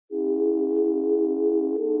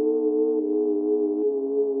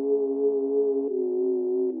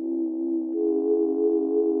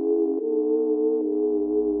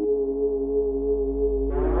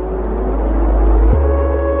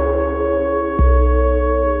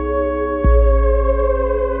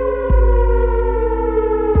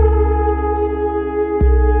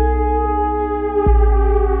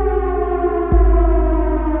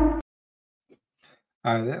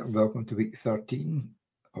there. Welcome to week 13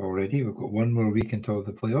 already. We've got one more week until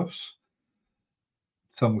the playoffs.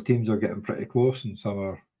 Some teams are getting pretty close and some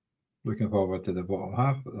are looking forward to the bottom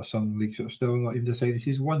half, but there's some leagues that are still not even decided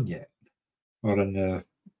who's won yet or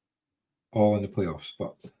all in the playoffs.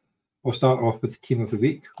 But we'll start off with the team of the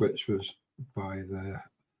week, which was by the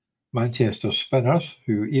Manchester Spinners,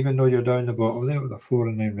 who, even though you're down the bottom there with a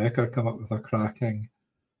 4-9 record, come up with a cracking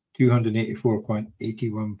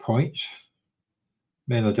 284.81 points.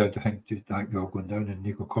 Men are down to think that girl going down, and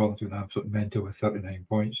Nico Collins with an absolute mental with 39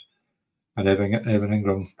 points. And Evan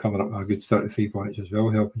Ingram coming up with a good 33 points as well,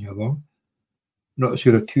 helping you along. Not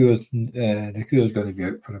sure if Nakua's going to be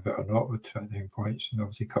out for a bit or not with 29 points, and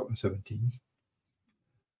obviously Cup with 17.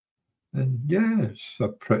 And yeah, it's a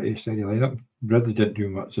pretty steady lineup. Ridley didn't do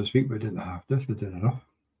much this week, but didn't have to. They did enough.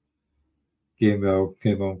 Gamewell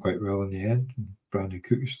came on quite well in the end. Brandon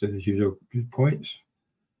Cooks did his usual good points.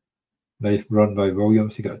 Nice run by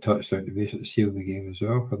Williams to get a touchdown to basically seal the game as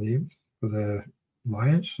well for the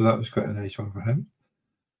Lions. So that was quite a nice one for him.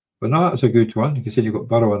 But no, that's a good one. You can see you've got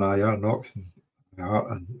Burrow and IR, Knox and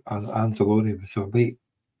Anzalone with some late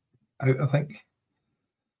out, I think.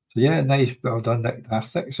 So yeah, nice, well done, Nick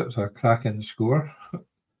Dastics. It was a cracking score. There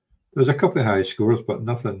was a couple of high scores, but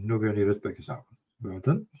nowhere near as big as that one. Well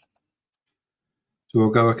done. So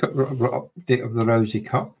we'll go a quick update of the Rousey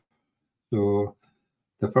Cup. So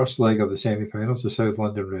the first leg of the semi-finals, the South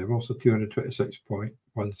London Rebels, so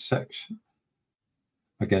 226.16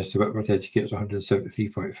 against the Whitworth Educators,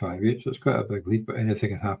 173.58. So it's quite a big lead, but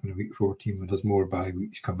anything can happen in week 14 when there's more bye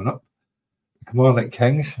weeks coming up. The Kilmarnock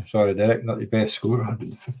Kings, sorry Derek, not the best score,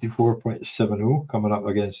 154.70, coming up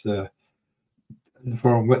against the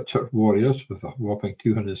informed Whitchurch Warriors with a whopping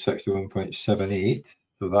 261.78.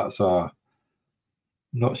 So that's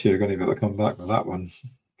not sure you're going to be able to come back with that one.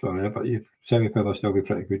 Sorry, but your semi-final will still be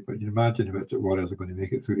pretty good. But you imagine the Whitchurch Warriors are going to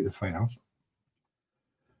make it through to the final.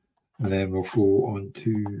 And then we'll go on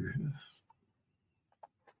to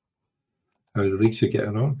how the leagues are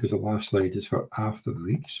getting on, because the last slide is for after the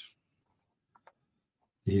leagues.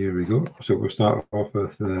 Here we go. So we'll start off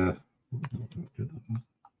with the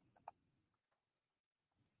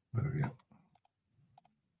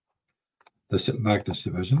St Magnus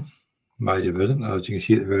division. My division, as you can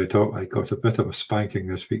see at the very top, I got a bit of a spanking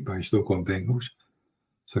this week by Stoke-on Bengals.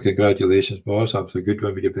 So congratulations, boss. That was a good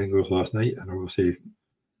win with the Bengals last night, and obviously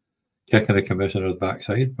kicking the Commissioner's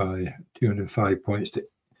backside by 205 points to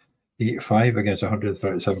 85 against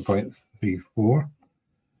 137.34.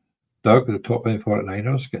 Doug with the top line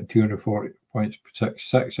 49ers getting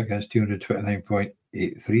 240.66 against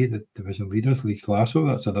 229.83. The division leaders, Leeds Lasso,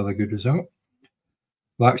 that's another good result.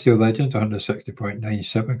 Blacksteel Legends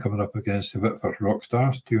 160.97 coming up against the Whitford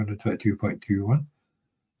Rockstars 222.21.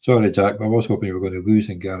 Sorry, Jack, but I was hoping you were going to lose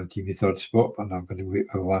and guarantee me third spot, but I'm going to wait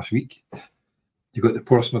for the last week. You've got the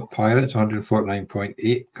Portsmouth Pirates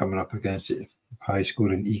 149.8 coming up against the high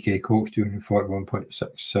scoring EK Colts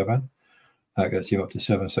 241.67. That gets you up to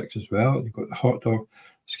 7-6 as well. You've got the Hot Dog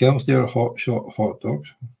Skelmersdale Hot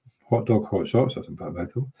Dogs, Hot Shots, that's a bit of a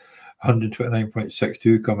mouthful.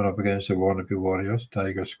 129.62 coming up against the Warnaby Warriors,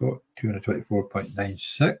 Tiger Scott,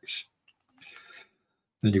 224.96.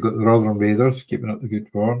 Then you've got the Rotherham Raiders keeping up the good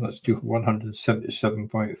form. That's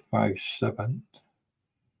 177.57.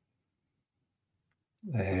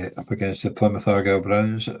 Up against the Plymouth Argyle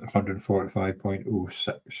Browns at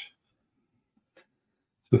 145.06.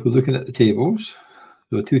 So if we're looking at the tables,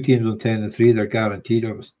 so two teams on 10 and 3, they're guaranteed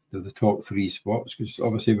the top 3 spots, because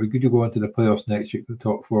obviously we're good to go into the playoffs next week with the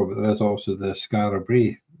top 4, but there is also the Skara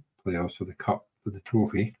Brae playoffs for the cup, for the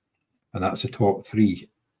trophy, and that's the top 3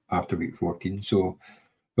 after week 14. So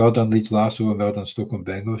well done Leeds Lasso and well done Stoke-on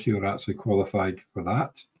Bengals. You're actually qualified for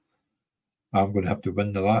that. I'm going to have to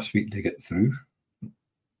win the last week to get through,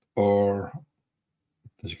 or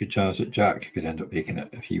there's a good chance that Jack could end up making it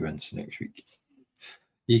if he wins next week.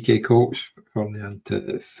 EK Colts firmly into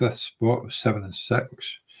the 5th spot,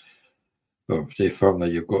 7-6. Well, say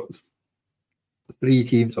firmly, you've got 3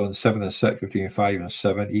 teams on 7-6 between 5 and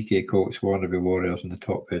 7. EK Colts, Warnaby Warriors, and the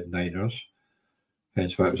Top Head Niners.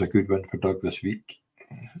 Hence why it was a good win for Doug this week.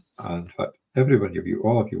 And in fact,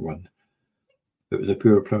 all of you won. It was the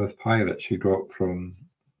poor Plymouth Pirates who dropped from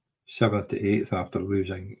 7th to 8th after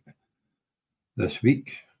losing this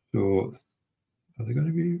week. So are they going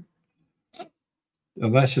to be?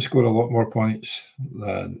 Unless you score a lot more points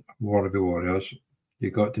than Warnaby Warriors,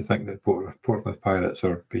 you've got to think that Portsmouth Pirates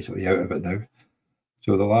are basically out of it now.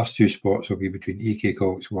 So the last 2 spots will be between EK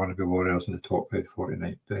Colts, Warnaby Warriors, and the Top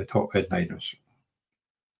Head Niners.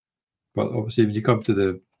 But obviously, when you come to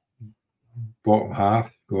the bottom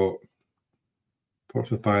half, you've got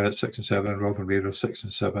Portsmouth Pirates 6 and 7, Rotherham Raiders 6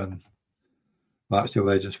 and 7, Liste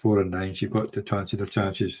Legends 4 and 9. So you've got to fancy their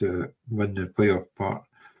chances to win the playoff part,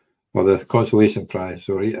 or the consolation prize,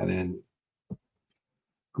 sorry, and then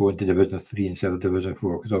go into Division 3 instead of Division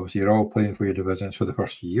 4, because obviously you're all playing for your divisions for the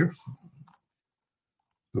first year.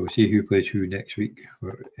 So we'll see who plays who next week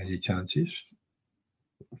for any chances.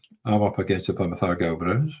 I'm up against the Plymouth Argyle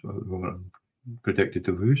Browns. At the moment, I'm predicted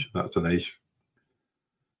to lose. That's a nice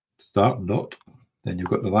start, not. Then you've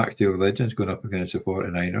got the Laxdale Legends going up against the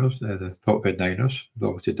 49ers, the top head Niners.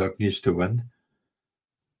 Obviously, Doug needs to win.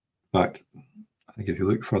 In fact, I think if you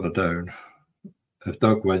look further down, if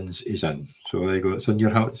Doug wins, he's in. So there you go. It's in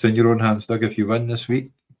your own hands, Doug. If you win next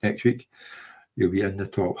week, you'll be in the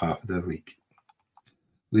top half of the league.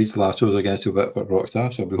 Leeds Lasso's against a bit for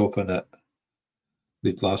Rockstar, so I'll be hoping that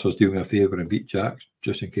Leeds Lasso's do me a favour and beat Jacks,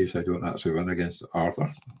 just in case I don't actually win against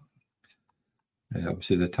Arthur.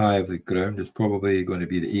 Obviously, the tie of the ground is probably going to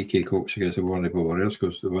be the EK Colts against the OrkneyBowl Warriors,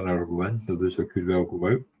 because the winner will win, the loser could well go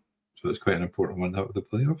out. So it's quite an important one out of the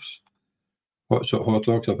playoffs. Hot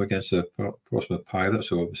Dogs up against the Portsmouth Pirates,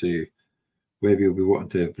 so obviously Webby will be wanting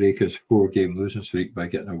to break his 4-game losing streak by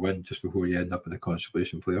getting a win just before you end up in the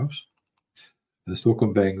consolation playoffs. And the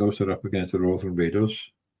Stockholm Bengals are up against the Rotherham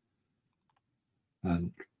Raiders.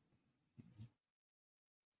 And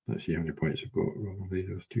let's see how many points they've got. Rotherham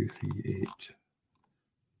Raiders, 2, 3, 8.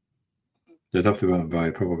 They'd have to win by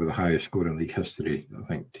probably the highest score in league history, I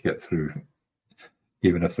think, to get through,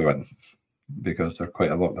 even if they win, because they're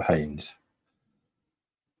quite a lot behind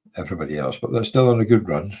everybody else. But they're still on a good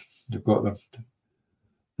run. They've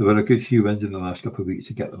had a good few wins in the last couple of weeks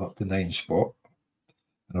to get them up to 9th spot.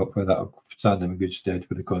 And hopefully that'll stand them in good stead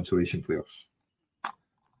for the consolation playoffs.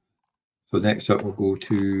 So next up, we'll go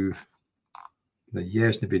to the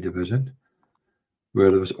Yesneby division,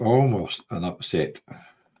 where there was almost an upset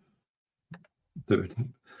that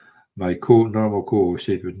my normal co-host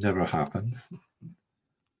said would never happen.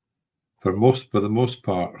 For the most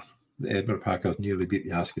part, the Edinburgh Packers nearly beat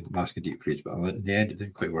the Ascot Deep Freeze, but in the end it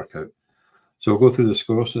didn't quite work out. So we'll go through the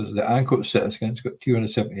scores. So the Ancoats Citizens got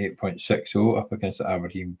 278.60 up against the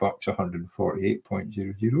Aberdeen Bucks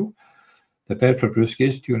 148.00. The Bedford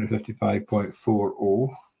Brewskis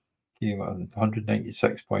 255.40 came at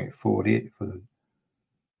 196.48 for the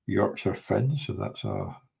Yorkshire Finns. So that's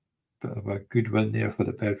a bit of a good win there for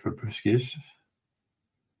the Bedford Brewskis.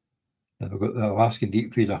 Then we've got the Alaskan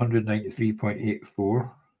Deep Freeze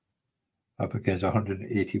 193.84 up against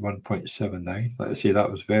 181.79. Like I say,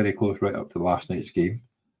 that was very close right up to last night's game.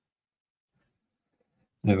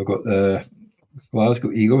 Then we've got the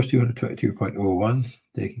Glasgow Eagles 222.01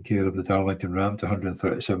 taking care of the Darlington Rams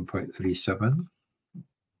 137.37.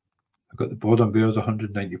 I've got the Bodom Bears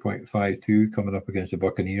 190.52 coming up against the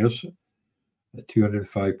Buccaneers at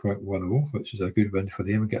 205.10, which is a good win for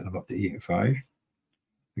them, getting them up to 8 and 5.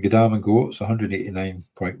 The Godalming Goats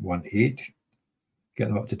 189.18,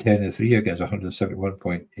 getting them up to 10 and 3 against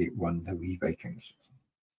 171.81 the Wee Vikings.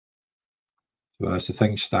 So as the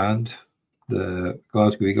things stand, the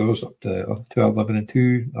Glasgow Eagles up to 11 and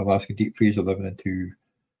 2, Alaskan Deep Freeze 11 and 2,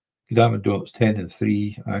 Godalming Goats 10 and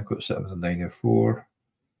 3, Ancoats 7 and 9 and 4,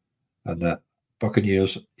 and the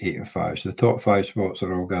Buccaneers 8 and 5. So the top 5 spots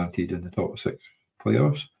are all guaranteed in the top 6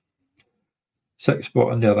 playoffs. 6th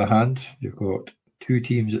spot on the other hand, you've got 2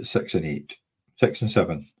 teams at 6 and 8, 6 and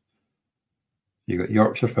 7. You got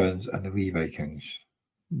Yorkshire Finns and the Wee Vikings.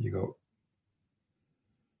 You got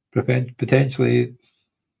potentially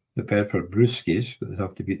the Bedford Brewskis, but they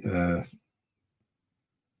have to beat the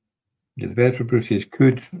Bedford Brewskis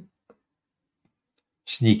could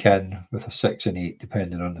sneak in with a 6 and 8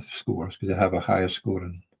 depending on the scores, because they have a higher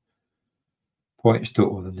scoring points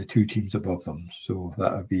total than the 2 teams above them. So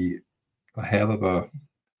that would be a hell of a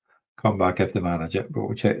comeback if they manage it, but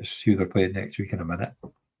we'll check who they're playing next week in a minute.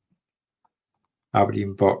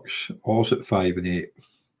 Aberdeen Bucks also at 5 and 8,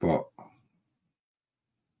 but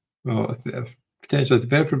well, potentially if the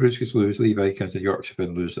Bedford Brewskis lose, Lee Vikings and Yorkshire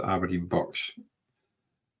Finn lose, the Aberdeen Bucks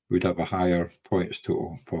would have a higher points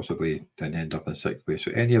total, possibly, than end up in 6th place.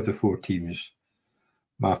 So any of the 4 teams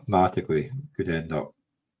mathematically could end up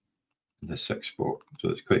in the 6th spot. So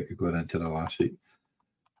it's quite good going into the last week.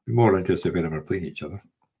 Be more interested when we're playing each other.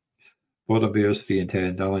 Bodom Bears 3 and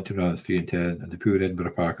 10, Darlington Rams 3 and 10, and the poor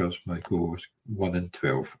Edinburgh Packers, my goals 1 and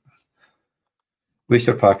 12.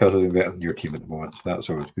 Leicester Packers are doing better than your team at the moment, so that's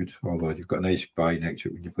always good. Although you've got a nice bye next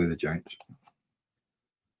week when you play the Giants.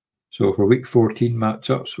 So for week 14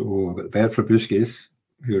 matchups, we've got the Bedford Brewskis,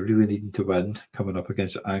 who are really needing to win, coming up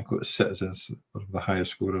against the Ancoats Citizens, one of the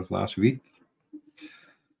highest scorers last week.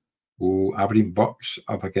 Aberdeen Bucks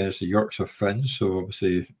up against the Yorkshire Finns, so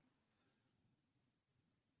obviously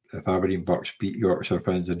if Aberdeen Bucks beat Yorkshire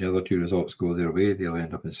Fens and the other two results go their way, they'll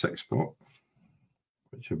end up in 6th spot,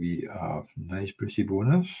 which will be a nice Brucey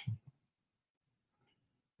bonus.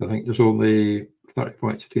 I think there's only 30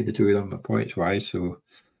 points between the two of them points-wise, so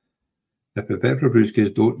if the Pepper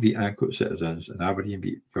Brewskis don't beat Ancoats Citizens and Aberdeen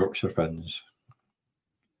beat Yorkshire Fens,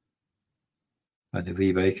 and the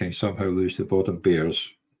Lee Vikings somehow lose to Bottom Bears,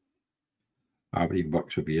 Aberdeen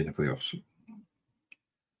Bucks will be in the playoffs.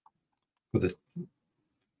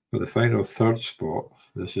 For the final 3rd spot,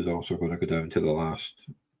 this is also going to go down to the last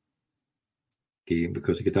game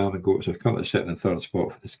because the Godalming Goats are currently sitting in 3rd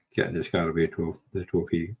spot for getting the Skara Brae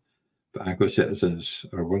trophy. But Ancoats Citizens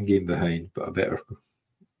are 1 game behind, but a better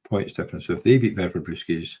points difference. So if they beat Pepper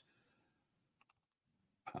Brewskis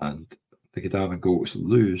and the Godalming Goats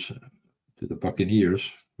lose to the Buccaneers,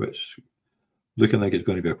 which looking like it's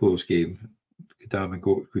going to be a close game, Godalming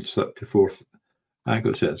Goats could slip to 4th.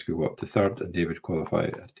 Ancoats Citizens could go up to 3rd, and they would qualify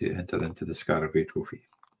to enter into the Skara Brae trophy.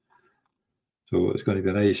 So it's going to be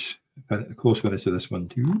a nice, close finish to this one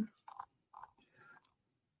too.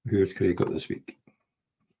 Who's Craig got this week?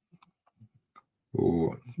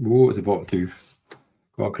 Oh, it's the bottom 2.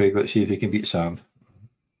 Come on, Craig, let's see if he can beat Sam.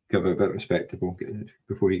 Give it a bit of respect before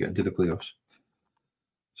you get into the playoffs.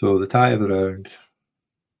 So the tie of the round,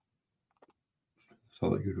 it's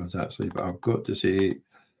all the good ones actually, but I've got to say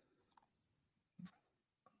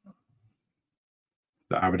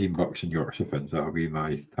the Aberdeen Bucks and Yorkshire Fens, that'll be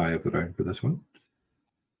my tie of the round for this one.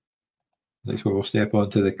 Next one, we'll step on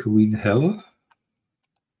to the Queen Hill.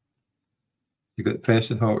 You've got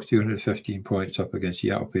Preston Hawks 215 points up against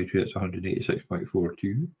Seattle Patriots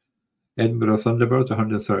 186.42. Edinburgh Thunderbirds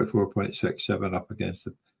 134.67 up against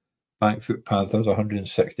the Bankfoot Panthers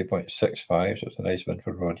 160.65. So it's a nice win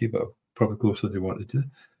for Roddy, but probably closer than they wanted to.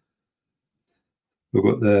 We've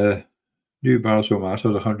got the New Barstow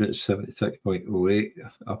Masters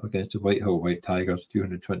 176.08 up against the Whitehall White Tigers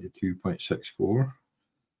 222.64.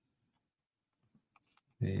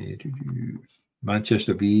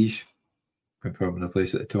 Manchester Bees confirming a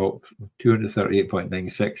place at the top,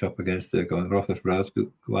 238.96 up against the Glenrothes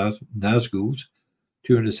Nazguls,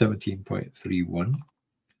 217.31.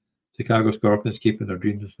 Chicago Scorpions keeping their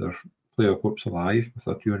dreams, their playoff hopes alive with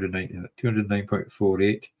a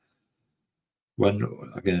 209.48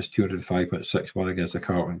 win against 205.61 against the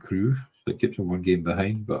Carlton Crew. So it keeps them 1 game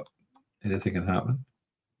behind, but anything can happen.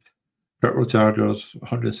 Purple Chargers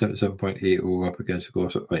 177.80 up against the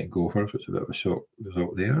Glossop Fighting Gophers, which is a bit of a shock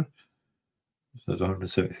result there. So there's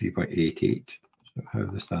 173.88. So how are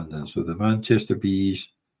they standing? So the Manchester Bees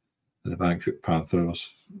and the Bankfoot Panthers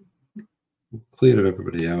clear of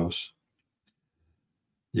everybody else.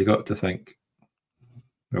 You got to think,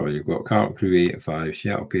 you've got Carlton Crew 8-5,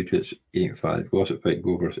 Seattle Patriots 8-5, Glossop Fighting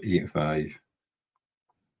Gophers 8-5,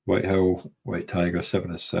 Whitehall White Tigers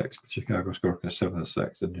 7-6, Chicago Scorpions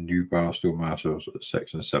 7-6, and the New Barstow Masters at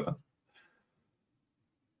 6-7.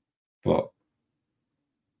 But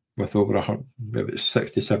with over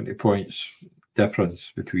 60-70 points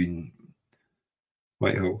difference between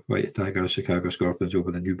Whitehall White Tigers, Chicago Scorpions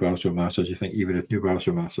over the New Barstow Masters, you think even if New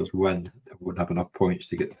Barstow Masters win, they wouldn't have enough points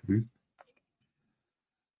to get through.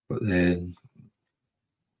 But then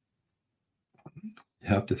you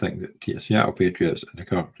have to think that Seattle Patriots and the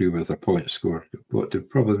Carlton Crew with their points scored would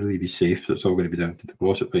probably be safe, so it's all going to be down to the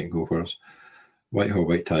Glossop Fighting Gophers, Whitehall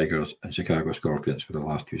White Tigers and Chicago Scorpions for the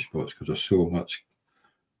last 2 spots, because there's so much.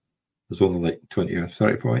 There's only like 20 or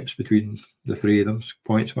 30 points between the 3 of them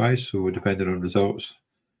points-wise, so depending on results,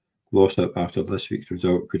 Glossop after this week's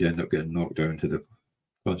result could end up getting knocked down to the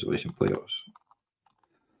consolation playoffs.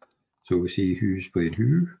 So we see who's playing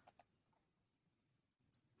who.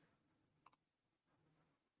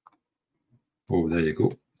 Oh, there you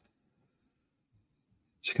go.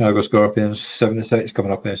 Chicago Scorpions 7-6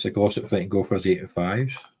 coming up against the Glossop Fighting Gophers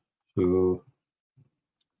 8-5. So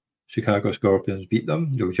Chicago Scorpions beat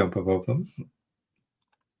them, they'll jump above them.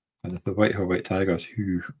 And if the Whitehall White Tigers,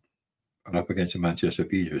 who are up against the Manchester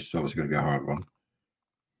Bees, which is always going to be a hard one,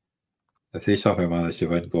 if they somehow manage to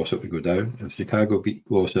win, Glossop will go down. If Chicago beat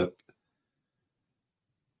Glossop,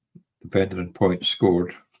 depending on points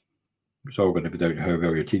scored, it's all going to be down to how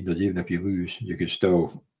well your team does. Even if you lose, you could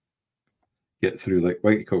still get through. Like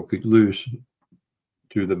Whitehall could lose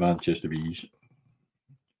to the Manchester Bees,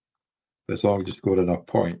 but as long as you scored enough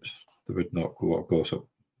points, they would not go up Glossop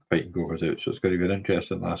Fighting Gophers out. So it's going to be an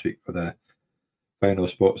interesting last week for the final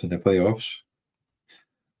spots in the playoffs.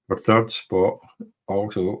 For 3rd spot,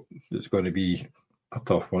 also, it's going to be a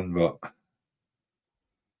tough one, but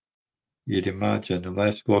you'd imagine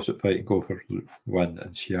unless Glossop Fighting Gophers win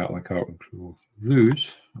and Seattle and Carlton Crew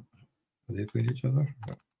lose, are they playing each other?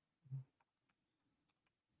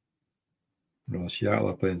 No, Seattle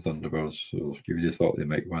are playing Thunderbirds, so you really thought they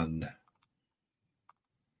might win.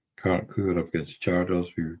 Cartcrew up against the Chargers.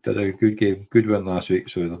 We did a good game, good win last week,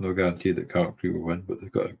 so there's no guarantee that Cartcrew will win, but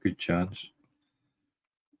they've got a good chance.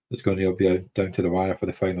 It's going to be down to the wire for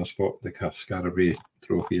the final spot, the Skara Brae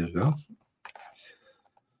trophy as well.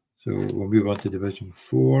 So we'll move on to Division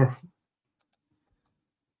 4.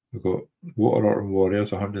 We've got Orkney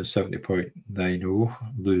Warriors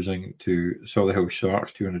 170.90, losing to Solihull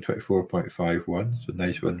Sharks 224.51. So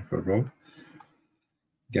nice win for Rob.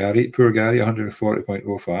 Poor Gary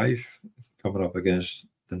 140.05, coming up against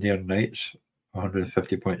the Near Knights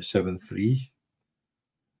 150.73.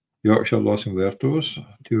 Yorkshire Los Muertos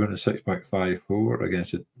 206.54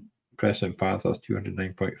 against the Preston Panthers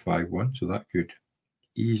 209.51. So that could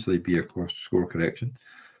easily be a score correction.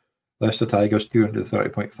 Liste Tigers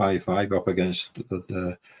 230.55 up against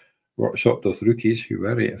the Workshop of Rookies, who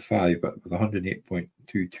were 8-5, but with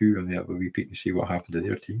 108.22 on the other week. You can see what happened to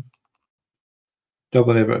their team.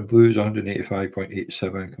 Dublin Everton Blues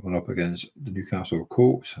 185.87 coming up against the Newcastle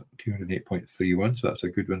Colts 208.31. So that's a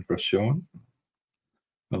good win for Sean.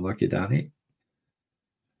 Unlucky Danny.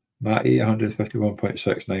 Matty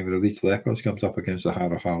 151.69 with the Leeds Leopards comes up against the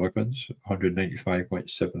Harrow Harlequins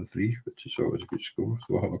 195.73, which is always a good score. So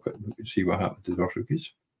we'll have a quick look and see what happened to the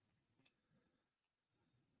rookies.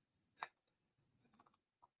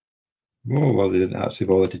 Oh, well, they didn't actually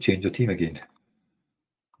bother to change their team again.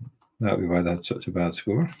 That would be why that's such a bad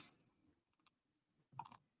score.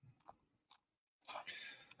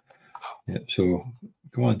 Yeah, so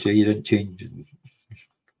come on, Jay, you didn't change.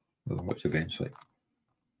 Well, what's the bench like?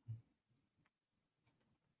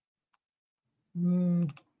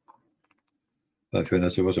 But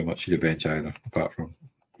fairness, there wasn't much to the bench either, apart from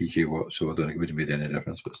TJ Watt, so I don't think it would have made any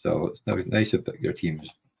difference. But still, it's nice to pick your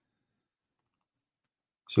teams.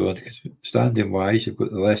 So, standing wise, you've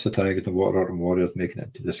got the Liste Tigers and Orkney Warriors making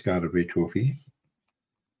it to the Skara Brae trophy.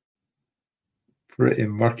 Pretty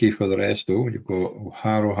murky for the rest, though. You've got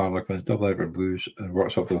Harrow Harlequins, Dublin Everton Blues, and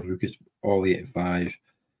Workshop of Rookies, all 8-5.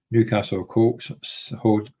 Newcastle Colts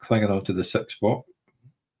clinging on to the 6th spot,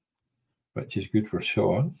 which is good for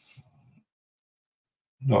Sean.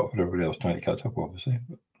 Not for everybody else trying to catch up, obviously.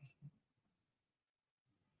 But,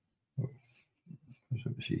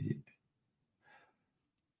 let's see.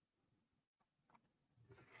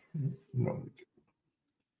 No.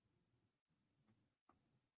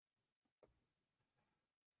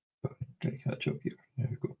 Trying to catch up here. There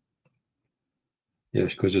we go.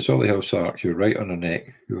 Yes, because the Solihull Sharks, you're right on the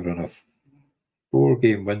neck. You're on a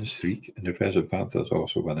 4-game win streak, and the Preston Panthers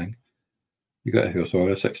also winning. You got here,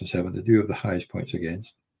 sorry, 6 and 7. They do have the highest points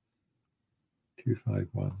against. 2-5-1,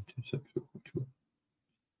 2-6, 2.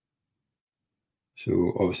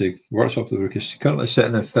 So obviously, Workshop of the Rookies currently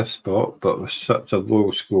sitting in 5th spot, but with such a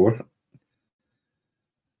low score.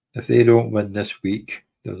 If they don't win this week,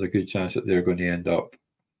 there's a good chance that they're going to end up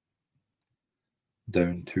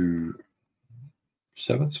down to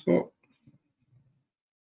 7th spot.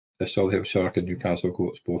 If Solihull Shark and Newcastle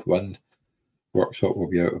Colts both win, Workshop will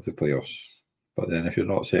be out of the playoffs. But then if you're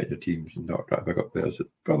not setting your teams and not trying to pick up players, it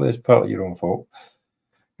probably is part of your own fault.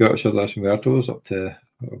 Yorkshire Los Muertos up to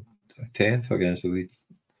 10th against the Leeds.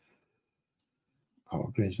 Oh, my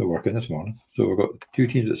brain's not working this morning. So we've got 2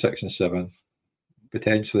 teams at 6 and 7.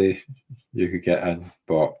 Potentially you could get in,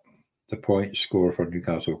 but the point score for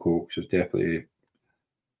Newcastle Colts is definitely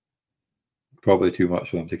probably too much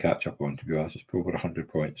for them to catch up on, to be honest. It's over 100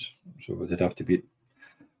 points. So they'd have to beat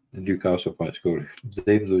the Newcastle point score.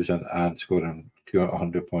 Them losing and scoring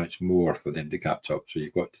 100 points more for them to catch up. So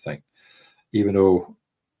you've got to think, even though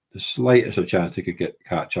the slightest of chance they could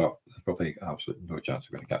catch up, there's probably absolutely no chance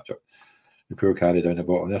they're going to catch up. The poor Gary down the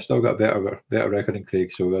bottom. They've still got a better record than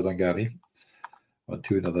Craig, so well done, Gary. On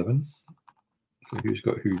 2 and 11. So who's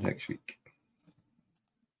got who next week?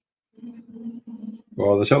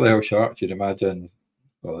 Well, the Solihull Sharks, you'd imagine,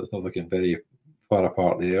 well, it's not looking very far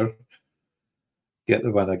apart there. Get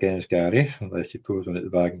the win against Gary, unless he pulls one at the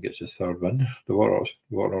bag and gets his 3rd win. The Orkney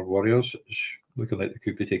Warriors looking like they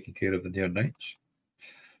could be taking care of the Near Knights.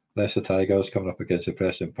 Liste Tigers coming up against the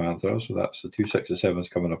Preston Panthers, so that's the 2 6 and 7s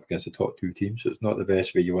coming up against the top 2 teams. So it's not the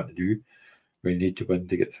best way you want to do when you need to win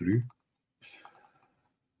to get through.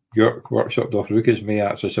 York Workshop of Rookies may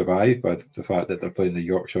actually survive by the fact that they're playing the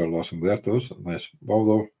Yorkshire Los Muertos,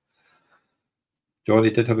 although Johnny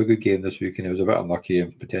did have a good game this week and he was a bit unlucky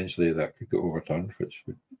and potentially that could get overturned, which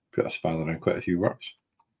would put a spanner in quite a few works.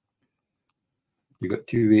 You got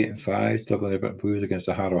 2 8 and 5 Dublin Everton Blues against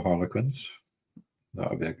the Harrow Harlequins.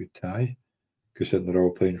 That'll be a good tie, considering they're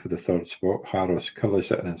all playing for the 3rd spot. Harrow's currently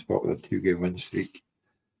sitting in spot with a 2-game win streak,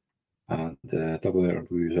 And Double Letter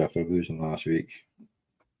Blues, after losing last week,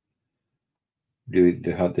 really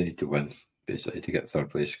they need to win basically to get third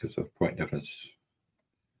place because of point difference.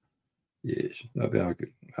 Yes, that'd be a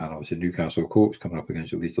good. And obviously Newcastle Colts coming up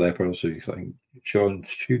against the Leeds Leopards, so you think Sean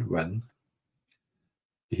should win.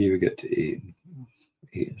 Here we get to 8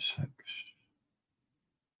 and 6.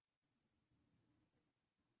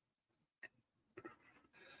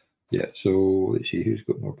 Yeah, so let's see who's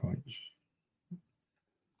got more points.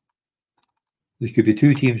 There could be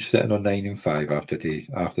two teams sitting on 9 and 5 after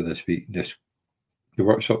this week. The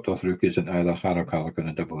workshop doth rookies in either Harrow Calican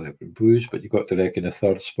and Double Everton Blues, but you've got to reckon the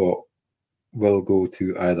third spot will go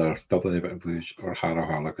to either Double Everton Blues or Harrow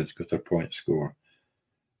Harlequins because their point score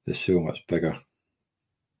is so much bigger.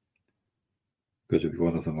 Because if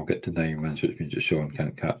one of them will get to 9 wins, which means that Sean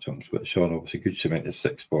can't catch them. But Sean obviously could cement his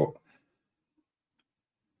 6th spot.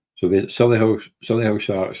 So the Solihull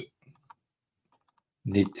Sharks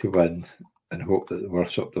need to win and hope that the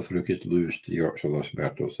workshop doth rookies lose to Yorkshire Los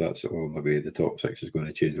Muertos. That's the only way the top 6 is going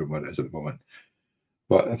to change from what it is at the moment.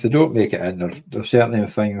 But if they don't make it in, they're certainly in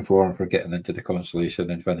fine form for getting into the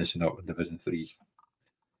consolation and finishing up in Division 3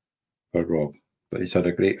 for Rob. But he's had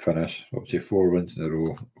a great finish, obviously 4 wins in a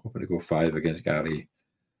row, hoping to go 5 against Gary.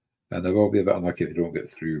 And they will be a bit unlucky if they don't get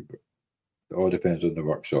through, but it all depends on the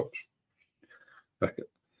workshops.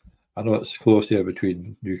 I know it's close here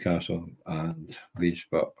between Newcastle and Leeds,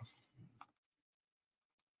 but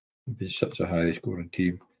it'd be such a high scoring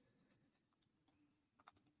team.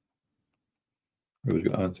 We've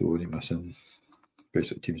got Anthony missing.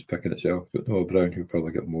 Basically, team's picking itself. Got Noah Brown, who'll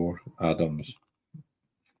probably get more. Adams.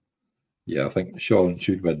 Yeah, I think Sean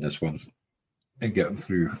should win this one and get him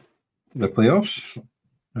through the playoffs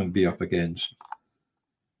and be up against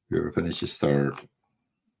whoever finishes third.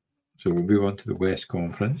 So we'll move on to the West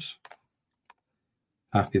Conference.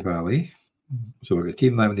 Happy Valley. So we've got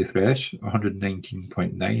Team Lemony Fresh,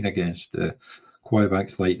 119.9 against the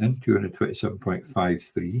Quaybanks Lightning,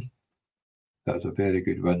 227.53. That was a very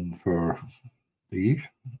good win for Reeve.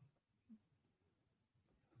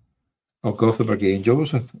 Gothenburg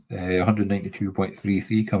Angels,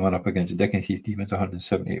 192.33 coming up against Dickens Heath Demons,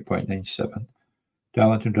 178.97.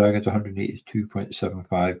 Darlington Dragons,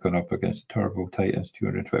 182.75 going up against Turbo Titans,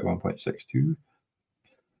 221.62.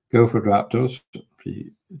 Guildford Raptors,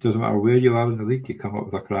 it doesn't matter where you are in the league, you come up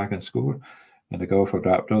with a cracking score. And the Guildford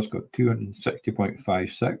Raptors got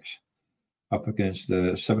 260.56 up against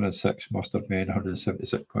the 7 and 6 Mustard Men,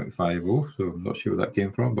 176.50. So I'm not sure where that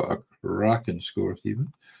came from, but a cracking score,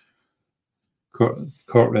 Stephen.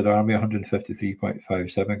 Cork Red Army,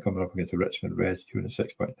 153.57 coming up against the Richmond Reds,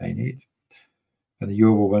 206.98. And the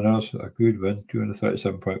Yeovil Winners, a good win,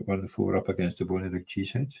 237.14 up against the Bonnie Rig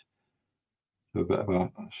Cheeseheads. So a bit of a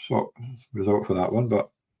shock result for that one, but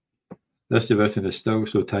this division is still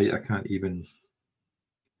so tight I can't even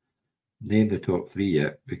name the top 3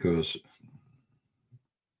 yet because,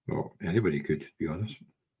 well, anybody could, to be honest.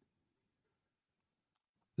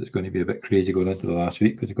 It's going to be a bit crazy going into the last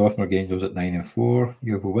week because the Gothenburg Angels at 9 and 4,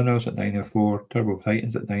 Yeovil Winners at 9 and 4, Turbo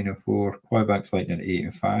Titans at 9 and 4, Quaybanks Lightning at 8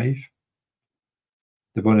 and 5.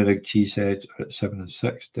 The Bonnie Rig Cheeseheads are at 7 and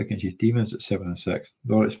 6. Dickens Heath Demons at 7 and 6.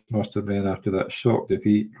 Norwich Mustard Men, after that shock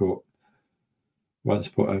defeat, dropped 1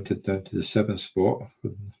 spot down to the 7th spot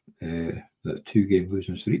with that 2-game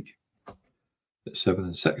losing streak at 7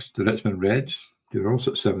 and 6. The Richmond Reds, they're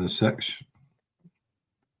also at 7 and 6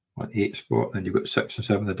 on 8th spot. Then you've got 6 and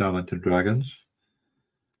 7, the Darlington Dragons.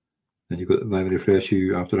 Then you've got the Lemony Fresh,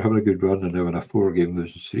 who, after having a good run, are now in a 4-game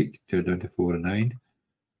losing streak. They're down to 4 and 9.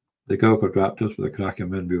 The Guildford Raptors with a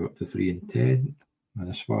cracking win move up to 3 and 10. And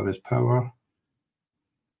as far as Power,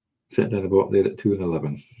 sitting down the bottom there at 2 and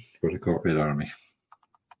 11 for the Cork Red Army.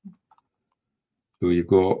 So you've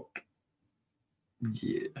got,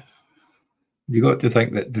 you got to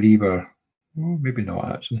think that Drever, well, maybe not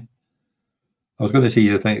actually. I was going to say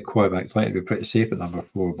you think Quaybanks Lightning would be pretty safe at number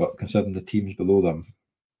 4, but considering the teams below them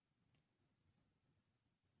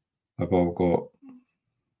have all got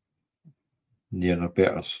near or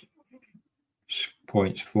better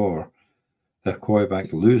points for. If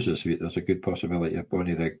Quaybanks lose this week, there's a good possibility if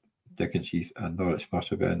Bonnie Rig, Dickens Heath and Norwich must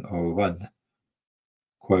have been all win.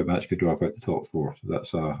 Quaybanks could drop out the top 4. So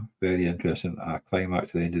that's a very interesting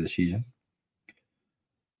climax to the end of the season.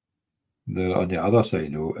 Then on the other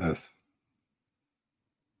side, though, if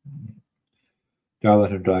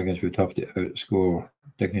Darlington Dragons would have to outscore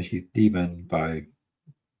Dickens Heath Demon by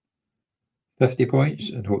 50 points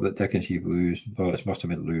and hope that Dickens Heath lose, Norwich must have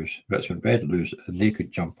been lose, Richmond Red lose, and they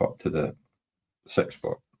could jump up to the 6th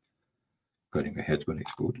spot. Getting my head's going to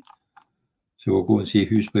explode. So we'll go and see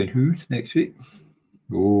who's playing who next week.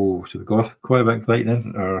 Oh, so the Quaybanks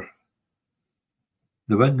Lightning are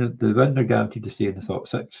They win, they're guaranteed to stay in the top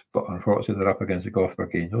 6, but unfortunately they're up against the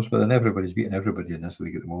Gothburg Angels. But then everybody's beating everybody in this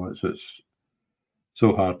league at the moment, so it's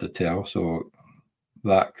so hard to tell. So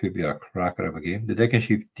that could be a cracker of a game. The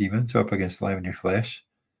Dickensheath Demons up against Limey Fresh.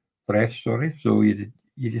 So you'd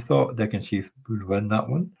have thought Dickensheath would win that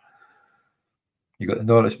one. You got the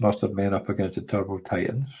Norwich Mustard Men up against the Turbo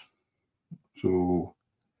Titans. So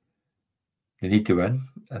they need to win,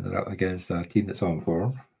 and they're up against a team that's on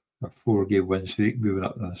form. A 4-game win streak, moving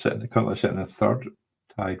up and currently sitting in third,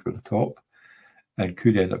 tied for the top, and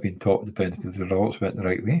could end up being top depending if the results went the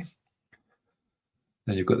right way.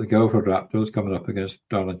 Then you've got the Guildford Raptors coming up against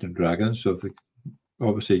Darlington Dragons. So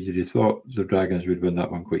obviously you thought the Dragons would win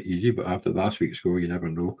that one quite easy, but after last week's score, you never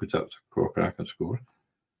know because that's a cracking score.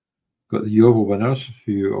 Got the Yeovil Winners,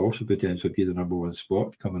 who also potentially be the number 1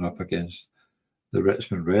 spot, coming up against the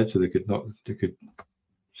Richmond Red, so they could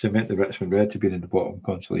cement the Richmond Red to being in the bottom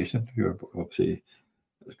consolation, who are obviously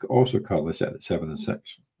also currently set at 7 and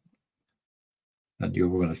 6. And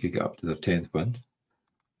Yeovil Winners could get up to their 10th win.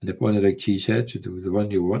 And the Bonnyrigg Cheeseheads, who the one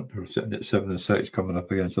you want, are sitting at 7 and 6, coming up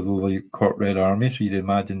against the lowly Cork Red Army, so you'd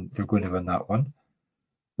imagine they're going to win that one.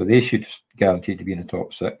 So they should guarantee to be in the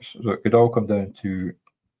top 6. So it could all come down to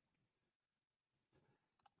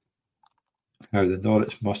how the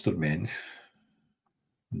Norwich Mustard Men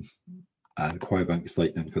and Quaybanks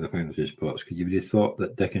Lightning for the final 2 spots, because you would have thought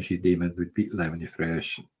that Dickensheath Damon would beat Lemony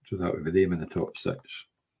Fresh, so that would be them in the top 6.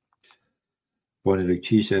 Bonnyrigg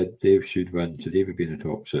Cheesehead, they should win, so they would be in the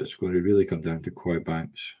top 6. It's going to really come down to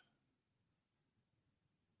Quaybanks.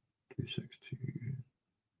 262.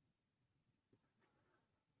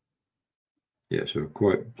 Yeah, so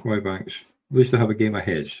Quaybanks, at least they have a game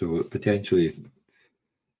ahead, so potentially,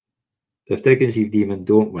 if Dickensheath Demon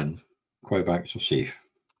don't win, Quaybanks are safe.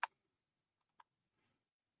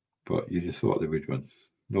 But you just thought they would win.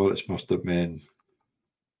 Norwich Mustard Men,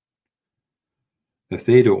 if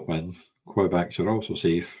they don't win, Quaybanks are also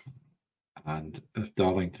safe. And if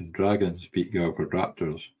Darlington Dragons beat Guildford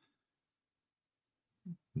Raptors,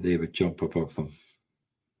 they would jump above them.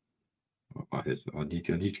 I need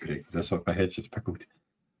to correct this. My head's just pickled.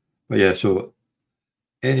 But yeah, so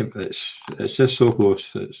anyway, it's just so close.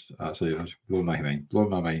 It's blowing my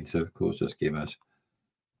mind how close this game is.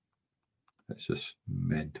 It's just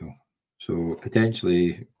mental. So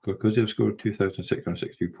potentially, because they've scored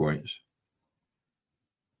 2,662 points,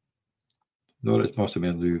 Norwich Mustard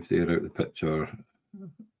Men lose, they're out of the picture.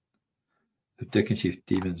 The Dickensheath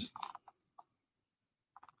Demons,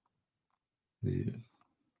 2-6,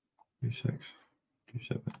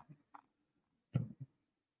 2-7.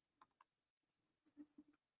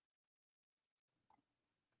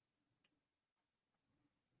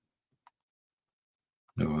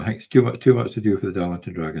 No, I think it's too much to do for the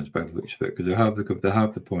Darlington Dragons by the looks of it, because they have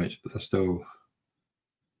the points, but they're still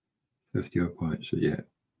 50 odd points. So yeah,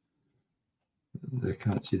 they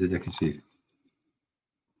can't see the Dickensheath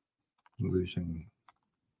losing.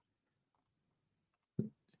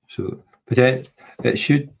 So it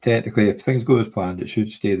should technically, if things go as planned, it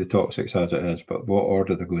should stay the top 6 as it is. But what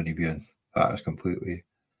order they're going to be in, that is completely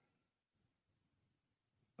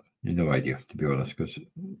no idea, to be honest, because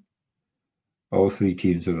all 3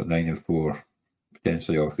 teams are at 9 and 4.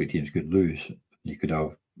 Potentially all 3 teams could lose. You could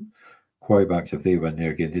have Quaybanks, if they win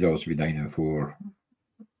their game, they'd also be 9 and 4.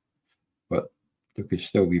 But they could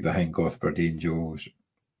still be behind Gothburg Angels.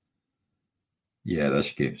 Yeah,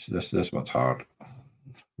 this one's hard.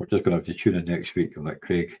 We're just going to have to tune in next week and let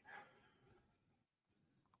Craig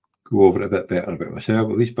go over it a bit better about myself.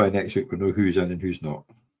 At least by next week, we'll know who's in and who's not.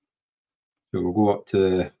 So we'll go up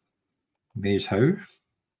to Maze Howe,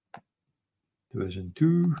 Division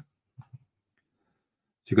 2. So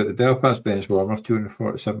you've got the Belfast Benchwarmers,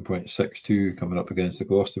 247.62, coming up against the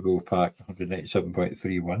Gloucesterville Pack,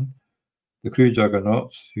 197.31. The Crew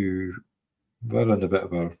Juggernauts, who were in a bit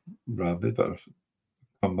of a rampage, but have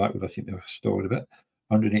come back with, I think they've stalled a bit,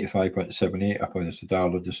 185.78 up against the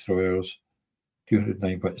Darlow Destroyers,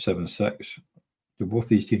 209.76. So both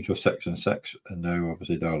these teams were 6 and 6, and now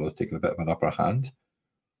obviously Darlow's taking a bit of an upper hand.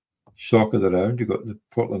 Shock of the round, you've got the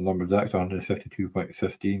Portland Lumberjacks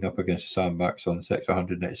 152.15 up against the Sandbacks on 6,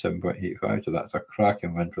 197.85. So that's a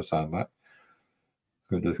cracking win for Sandback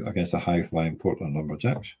against the high-flying Portland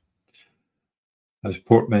Lumberjacks. As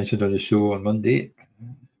Port mentioned on the show on Monday,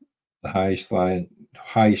 the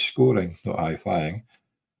high-scoring, not high-flying,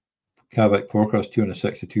 Cavic Porkers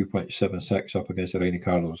 262.76 up against the Rainy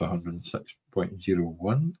Carlos 106.01.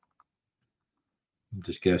 I'm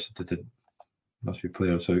just guessing that it must be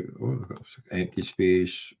players out. Oh, we've got empty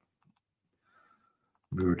space.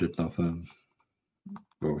 Moore did nothing.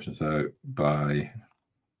 Robinson's out by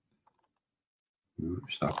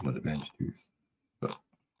Stopping on the bench too. But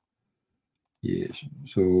yes,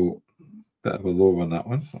 so bit of a low on that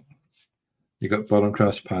one. You got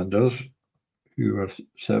Bottomcross Pandas, who were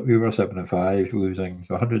 7-5, losing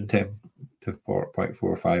 110 to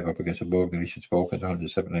 4.45 up against the Bognor Falcons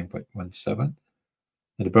 179.17. And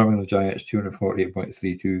the Birmingham Giants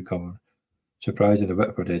 248.32 come surprising the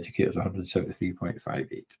Whitford Educators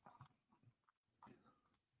 173.58.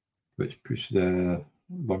 Which puts the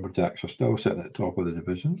Lumberjacks are still sitting at the top of the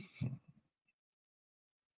division,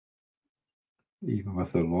 even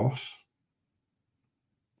with their loss.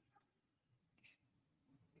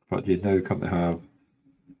 But you now come to have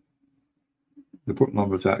the Port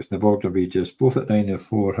Lumberjacks and the Bognor Regis, both at 9 and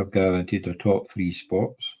 4, have guaranteed their top 3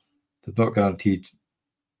 spots. They've not guaranteed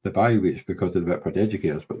the bye weeks because of the Whitford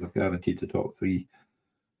Educators, but they've guaranteed the top 3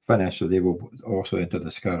 finish, so they will also enter the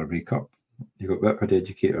Skara Brae Cup. You've got Whitford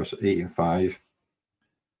Educators 8 and 5.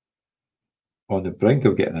 On the brink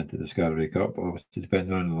of getting into the Skara Brae Cup, obviously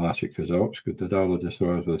depending on the last week's results, because the Darla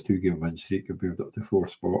Destroyers with a 2-game win streak have moved up to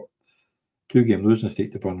 4th spot. 2-game losing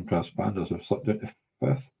streak to Bottomcross Pandas have slipped down to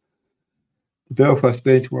 5th. The Belfast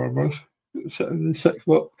Benchwarmers sitting in 6th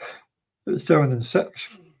spot at 7 and 6.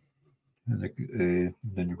 And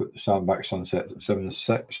then you've got the Sandbach Sunsets at 7 and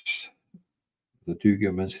 6. The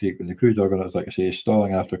 2-game win streak, and the Crew Juggernauts, like I say,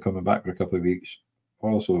 stalling after coming back for a couple of weeks,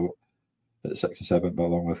 also at 6 and 7, but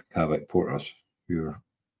along with Cavite Porters, who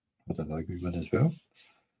had another good win as well.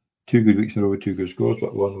 2 good weeks in a row with 2 good scores,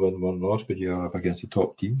 but 1 win, 1 loss, because you are up against the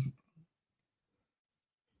top team.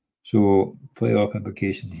 So, playoff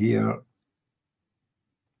implication here.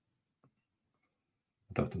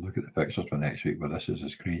 I'd have to look at the fixtures for next week, but this is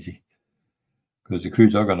just crazy. Because the Crew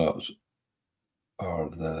Juggernauts are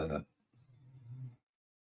the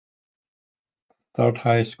 3rd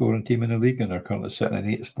highest scoring team in the league, and they're currently sitting in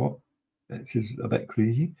 8th spot. Which is a bit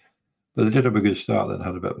crazy. But they did have a good start and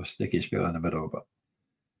had a bit of a sticky spell in the middle. But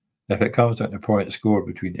if it comes down to points scored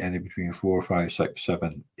between 4, 5, 6,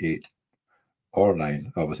 7, 8, or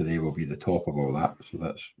 9, obviously they will be the top of all that.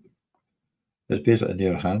 So it's basically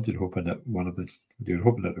near hand. You're hoping that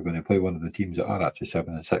they're going to play one of the teams that are actually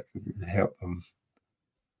 7 and 6 to help them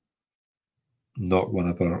knock one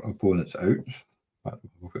of their opponents out. But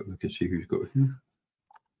we'll look and see who's got who.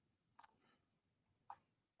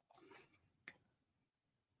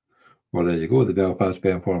 Well, there you go. The Belfast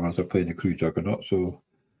Benchwarmers are playing the Crew Juggernaut, so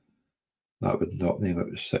that would knock them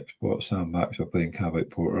out to 6 spots. Sandbachs are playing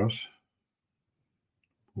Cavite Porters.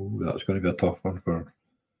 Oh, that's going to be a tough one for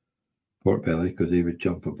Portbelly, because they would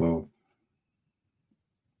jump above,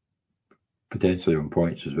 potentially on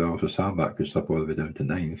points as well. So Sandbach could slip all the way down to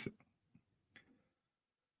 9th.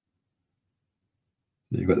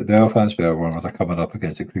 You've got the Belfast Benchwarmers are coming up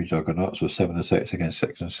against the Crew Juggernaut, so 7 and 6 against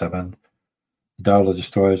 6 and 7. Darla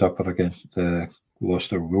Destroyers up against the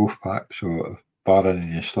Gloucester Wolfpack, so barring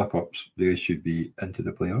any slip-ups, they should be into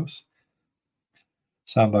the playoffs.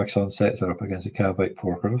 Sandbach Sunsets are up against the Cavite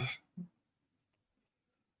Porkers.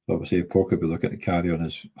 Obviously, Porker will be looking to carry on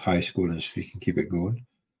his high scoring streak and keep it going.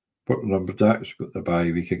 Port Lumberjacks got the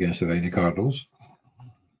bye week against the Rhino Cardinals.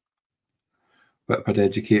 Whitford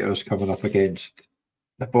Educators coming up against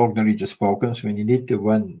the Bognor Regis Falcons. When you need to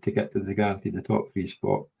win to get to the guaranteed the top 3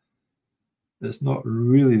 spot, it's not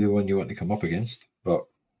really the one you want to come up against, but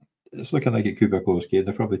it's looking like it could be a close game.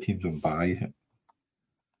 They're probably teams on bye.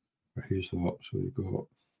 Who's the lot? So you got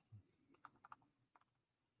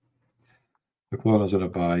the Cloners on a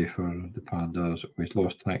bye for the Pandas. We've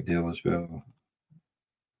lost Tankdale as well.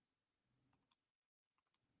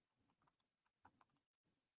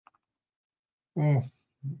 Oh,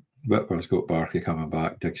 Whitford's got Barkley coming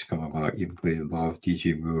back, Dick's coming back, even playing Love,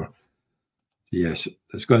 DJ Moore. Yes,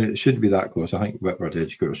 it shouldn't be that close. I think Whitford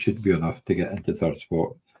Educators should be enough to get into 3rd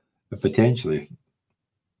spot and potentially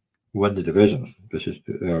win the division, which is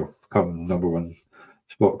come number 1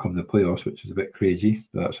 spot come the playoffs, which is a bit crazy.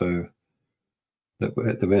 That's how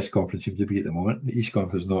the West Conference seems to be at the moment. The East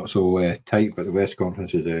Conference is not so tight, but the West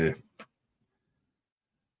Conference is there's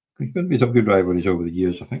going to be some good rivalries over the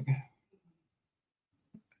years, I think.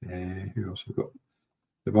 Who else have we got?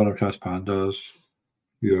 The Bottomcross Pandas,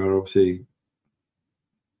 who are obviously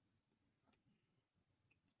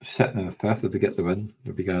sitting in 5th. If they get the win,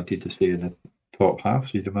 they'll be guaranteed to stay in the top half.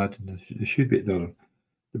 So you'd imagine they should be the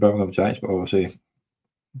Birmingham Giants, but obviously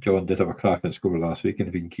John did have a cracking score last week, and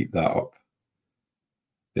if he can keep that up,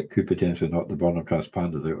 it could potentially knock the Bottomcross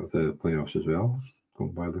Pandas out of the playoffs as well,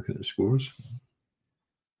 going by looking at the scores.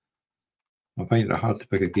 I'm finding it hard to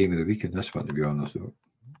pick a game of the week in this one, to be honest, though.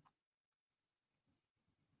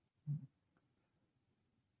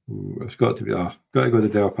 It's got to go to the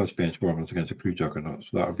Belfast Benchwarmers against the Crew Juggernauts.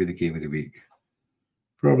 So that'll be the game of the week.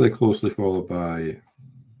 Probably closely followed by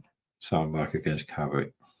Sandbach against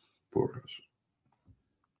Cavite Porters.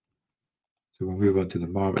 So we'll move on to the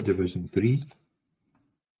Marmot Division 3.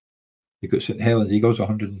 You've got St Helens Eagles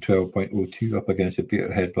 112.02 up against the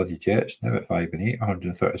Peterhead Bloody Jets, now at 5-8,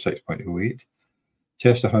 136.08.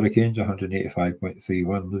 Chester Hurricanes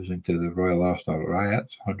 185.31, losing to the Royal Arsenal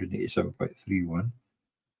Riots 187.31.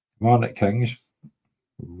 Marnock Kings,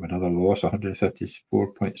 another loss,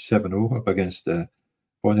 154.70 up against the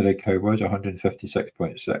Bonnyrigg Cowboys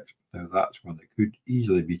 156.6. Now that's one that could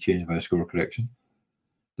easily be changed by a score correction.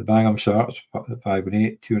 The Bangham Sharks at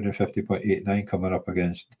 5-8, 250.89 coming up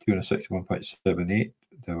against 261.78,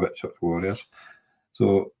 the Whitchurch Warriors.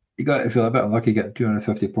 So you got to feel a bit unlucky getting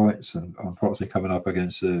 250 points and unfortunately coming up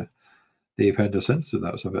against Dave Henderson. So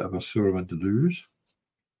that's a bit of a sore one to lose.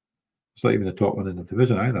 It's not even the top one in the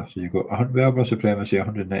division either. So you've got Melbourne Supremacy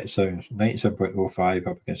 197.05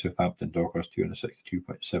 up against Southampton Dockers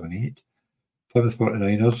 262.78. Plymouth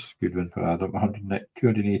 49ers, good win for Adam,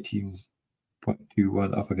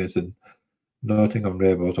 218.21 up against the Nottingham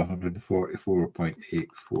Rebels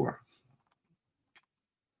 144.84.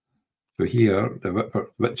 So here, the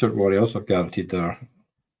Whitchurch Warriors have guaranteed their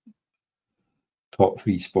top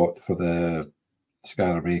 3 spot for the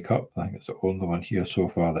Skara Brae Cup. I think it's the only one here so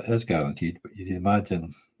far that is guaranteed, but you'd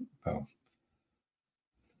imagine, well,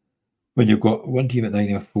 when you've got one team at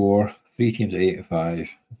 9-4, 3 teams at 8-5,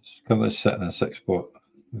 it's currently sitting in 6th spot.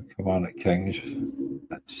 Kilmarnock Kings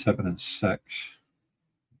at 7-6,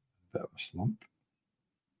 bit of a slump.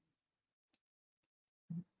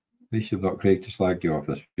 At least you've got Craig to slag you off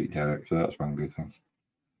this week, Derek, so that's one good thing.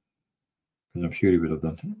 Because I'm sure he would have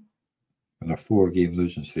done. On a 4-game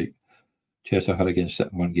losing streak. Chester Hurricanes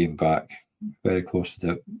sitting 1 game back. Very close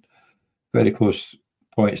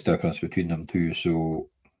points difference between them two, so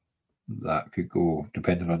that could go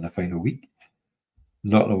depending on the final week.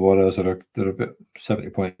 Nottingham Warriors they're a bit 70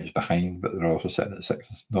 points behind, but they're also sitting at 6.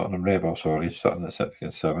 Nottingham Rebels, sitting at 6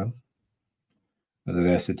 and 7. But the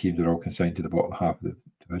rest of the teams are all consigned to the bottom half of the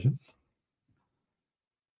division.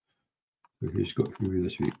 So who's got who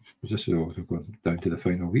this week? This is also going down to the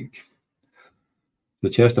final week. The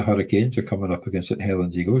Chester Hurricanes are coming up against St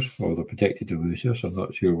Helens Eagles. Well, they're protected to lose here, so I'm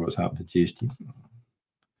not sure what's happened to Jay's team.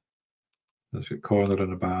 Let's get Corner on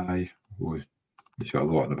the bye. Oh, he's got a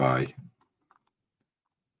lot on the bye.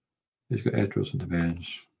 He's got Edwards on the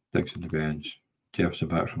bench, Diggs on the bench, Jefferson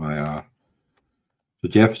back from IR. So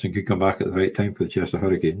Jefferson could come back at the right time for the Chester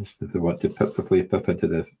Hurricanes if they want to play Pip into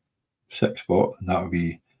the 6th spot, and that would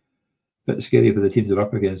be a bit scary for the teams they're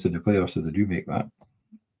up against in the playoffs if they do make that.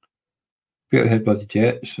 Peterhead Bloody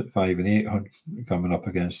Jets at 5-8, coming up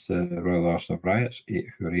against the Royal Arsenal Riots,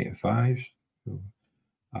 8-5. So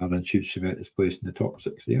Aaron should cement his place in the top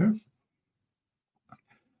 6 there.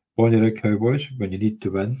 Bonnyrigg Cowboys, when you need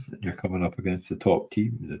to win and you're coming up against the top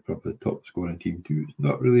team, probably the top scoring team too. It's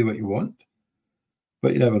not really what you want.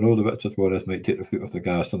 But you never know, the Whitchurch Warriors might take the foot off the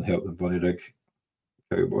gas and help the Bonnyrigg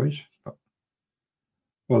Cowboys. But,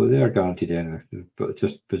 well, they are guaranteed anyway, but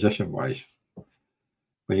just position-wise.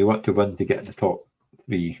 When you want to win to get in the top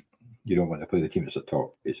 3, you don't want to play the team that's at the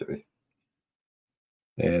top, basically.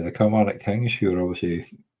 The Kilmarnock Kings, who are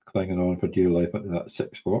obviously clinging on for dear life into that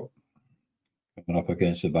 6th spot, coming up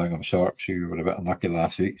against the Bangham Sharks, who were a bit unlucky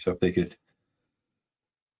last week. So if they could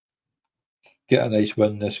get a nice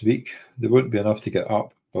win this week, they wouldn't be enough to get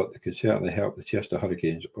up, but they could certainly help the Chester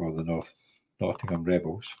Hurricanes or the Nottingham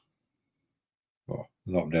Rebels. Well,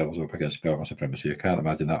 the Nottingham Rebels up against Melbourne Supremacy. I can't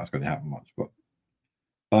imagine that's going to happen much, but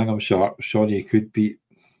Bangham Sharks, Shawnee could beat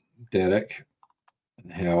Derek and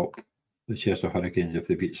help the Chester Hurricanes if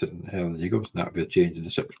they beat St Helens Eagles, and that would be a change in the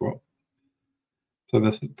 6th spot.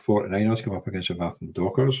 Plymouth 49ers come up against Southampton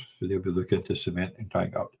Dockers, so they'll be looking to cement and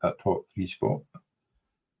trying up that top 3 spot.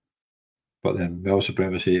 But then Mel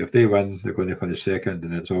Supremacy, if they win, they're going to finish 2nd,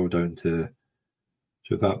 and it's all down to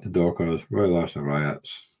Southampton Dockers, Royal Arsenal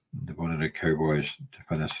Riots, and the Bonnyrigg Cowboys to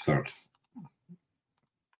finish 3rd.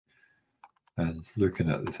 And looking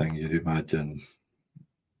at the thing, you'd imagine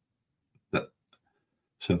that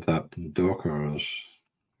Southampton Dockers,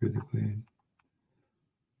 who they playing,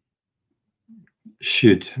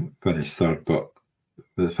 should finish 3rd, but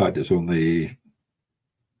the fact it's only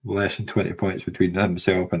less than 20 points between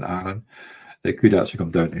himself and Aaron, it could actually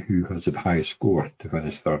come down to who has the highest score to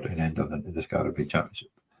finish 3rd and end up into the Skara Brae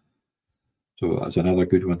Championship. So that's another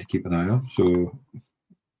good one to keep an eye on. So,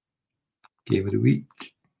 game of the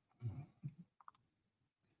week.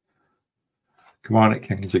 Kilmarnock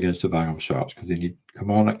Kings against the Bangham Sharks, because they need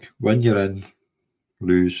Kilmarnock. When you're in,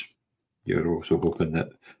 lose, you're also hoping that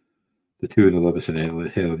the 2 and 11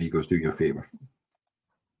 and Helen Eagles do you a favour.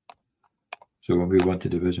 So we'll move on to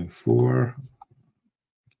Division 4.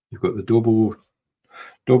 You've got the Dobos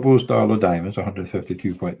Darlow Diamonds,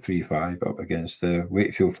 152.35, up against the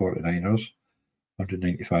Wakefield 49ers,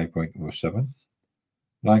 195.07.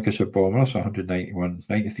 Lancashire Bombers,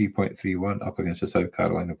 93.31, up against the South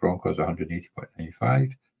Carolina Broncos,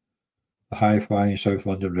 180.95. The high-flying South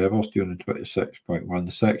London Rebels,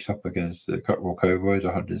 226.16, up against the Kirkwall Cowboys,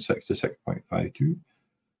 166.52.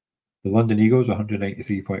 The London Eagles,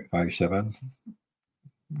 193.57,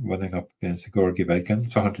 winning up against the Gorgie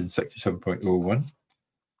Vikings, 167.01.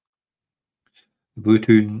 The Blue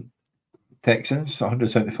Toon Texans,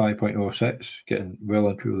 175.06, getting well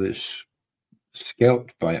and truly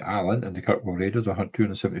scalped by Allen, and the Kirkwall Raiders,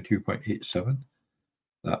 272.87.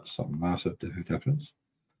 That's a massive difference.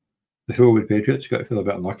 The Fullwood Patriots got to feel a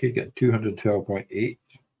bit unlucky, getting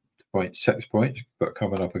 212.6 points, but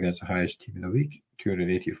coming up against the highest team in the league,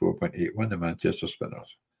 284.81, the Manchester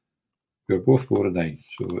Spinners. We're both 4-9,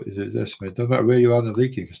 so is it this? It doesn't matter where you are in the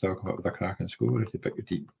league, you can still come up with a cracking score if you pick your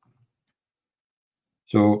team.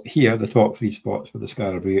 So here, the top 3 spots for the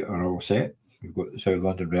Skara Brae are all set. We've got the South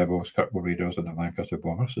London Rebels, Kirkwall Raiders, and the Lancaster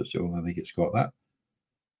Bombers. It's the only league that's got that.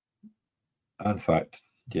 In fact,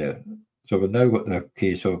 yeah. So we've now got the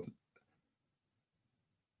case of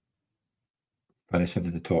finishing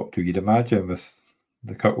in the top 2. You'd imagine with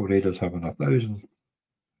the Kirkwall Raiders having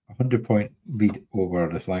 100-point lead over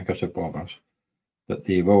the Lancaster Bombers, that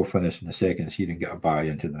they will finish in the second seed and get a bye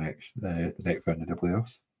into the next round of the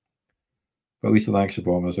playoffs. But at least the Lancaster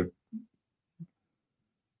Bombers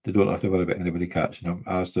they don't have to worry about anybody catching them,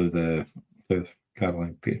 as do the South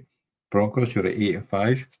Carolina Broncos, who are at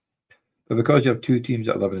 8-5. But because you have 2 teams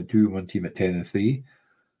at 11-2 and 1 team at 10-3,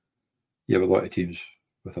 you have a lot of teams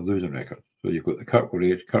with a losing record. So you've got the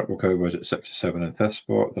Kirkwall Cowboys at 6-7 in 5th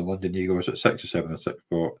spot, the London Eagles at 6-7 in 6th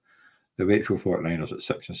spot, the Wakefield 49ers at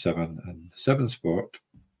 6-7 in 7th spot.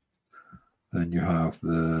 And you have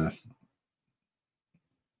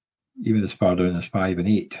even as far down as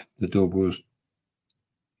 5-8, the Dobos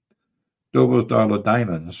Darlow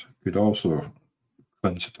Diamonds could also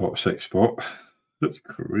clinch the top 6 spot. That's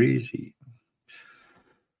crazy.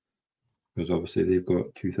 Because obviously they've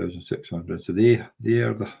got 2,600. So they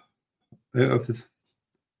are the out of the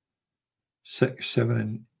 6, 7,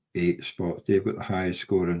 and 8 spots, they've got the highest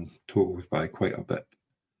scoring totals by quite a bit.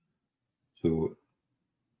 So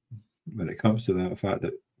when it comes to the fact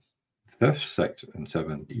that 5th, 6th, and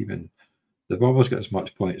 7th, even they've almost got as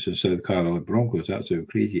much points as South Carolina Broncos. That's how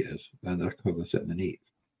crazy it is. And they're currently sitting in 8th.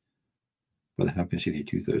 But they have conceded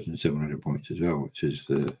 2,700 points as well, which is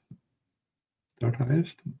the third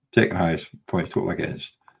highest, second highest points total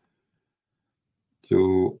against.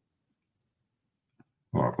 So,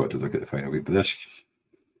 I've got to look at the final week, but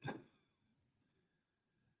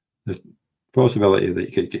the possibility that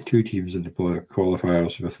you could get 2 teams in the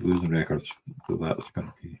qualifiers with losing records, so that's going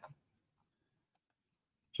to be.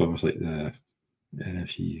 It's almost like the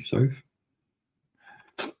NFC South.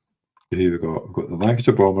 So here we've got the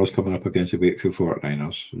Lancaster Bombers coming up against the Wakefield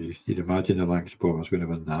 49ers. So you'd imagine the Lancaster Bombers going to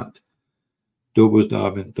win that. Dobos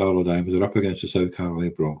Darlow Diamonds are up against the South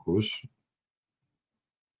Carolina Broncos.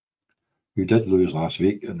 We did lose last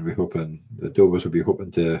week, and we're hoping the Dobos will be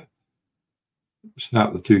hoping to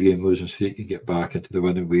snap the 2-game losing streak and get back into the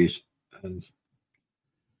winning ways and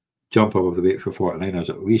jump above the Wakefield 49ers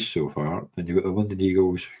at least so far. And you've got the London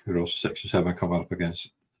Eagles, who are also 6-7, coming up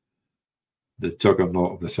against the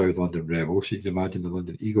juggernaut of the South London Rebels. So you can imagine the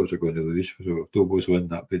London Eagles are going to lose. So if Dobos win,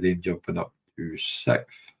 that by them jumping up to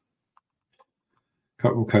 6th.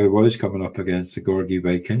 Kirkwall Cowboys coming up against the Gorgie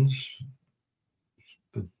Vikings.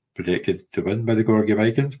 Predicted to win by the Gorgie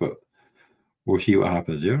Vikings, but we'll see what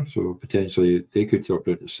happens there. So potentially they could drop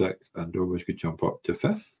down to 6th and Dobos could jump up to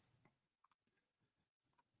 5th.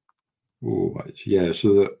 Oh, yeah,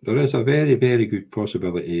 so there is a very, very good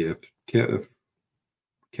possibility if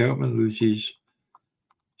Keltman loses,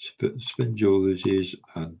 Spin Joe loses,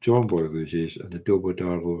 and John Boy loses, and the Dobo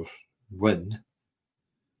Darlows win,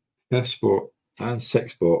 5th spot and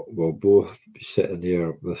 6th spot will both be sitting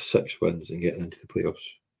there with 6 wins and getting into the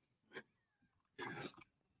playoffs.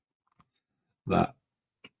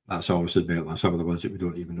 That's almost better than some of the ones that we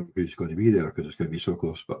don't even know who's going to be there because it's going to be so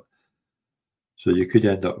close. But so you could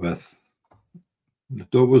end up with the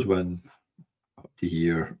Dobos win up to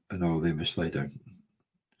here and all them will slide down.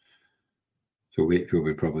 So Wakefield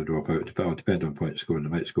would probably drop out. It'll depend on point scoring. They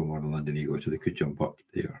might score more than London Eagles, so they could jump up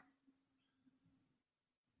there.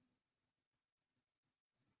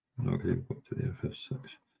 Okay, up to there, 5th,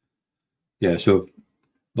 6th. Yeah, so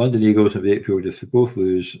London Eagles and Wakefield, if they both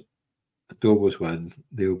lose, the Dobos win,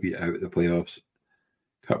 they'll be out of the playoffs.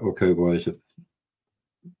 Kirkwall Cowboys, if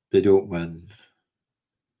they don't win,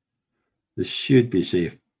 They should be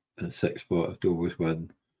safe in 6th spot if Dover's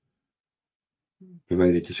win,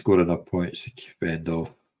 provided to score enough points to fend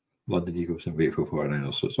off London Eagles and Wakefield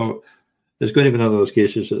 49ers. So it's going to be one of those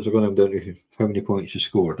cases that's going to come down to how many points you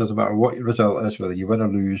score. It doesn't matter what your result is, whether you win or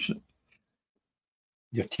lose,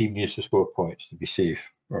 your team needs to score points to be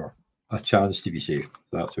safe, or a chance to be safe.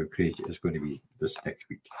 That's how crazy it's going to be this next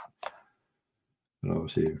week. And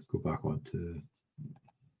obviously, go back on to...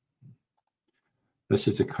 This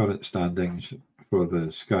is the current standings for the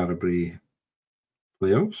Skara Brae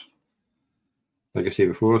playoffs. Like I said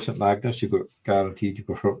before, St Magnus, you've got guaranteed, you've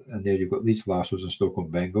got, and there you've got Leeds Lassos and Stoke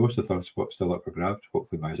Bengals. The 3rd spot still up for grabs,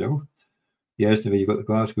 hopefully myself. Yesterday, you've got the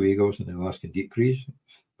Glasgow Eagles and the Alaskan Deep Freeze.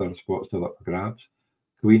 3rd spot still up for grabs.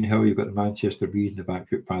 Green Hill, you've got the Manchester Bees and the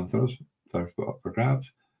Bankfoot Panthers. 3rd spot up for grabs.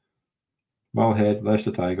 Malhead,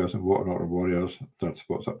 Leicester Tigers and Waternorton Warriors. 3rd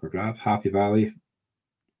spot's up for grabs. Happy Valley,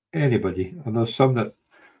 anybody. And there's some that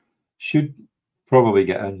should probably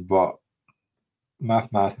get in, but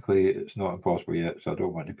mathematically it's not impossible yet, so I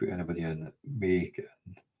don't want to put anybody in that may get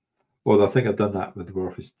in. Well, I think I've done that with the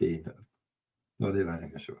Dwarfist Day. Not even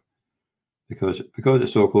anything so. Because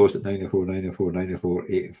it's so close at 94, 94, 94,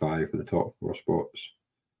 8 and 5 for the top 4 spots.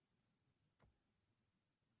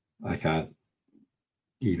 I can't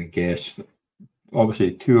even guess.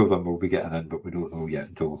 Obviously, 2 of them will be getting in, but we don't know yet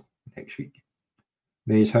until next week.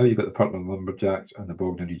 Maze Hill, you've got the Portland Lumberjacks and the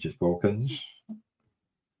Bogdan Regis Balkans.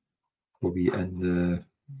 Will be in the...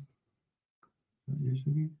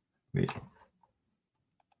 Wait.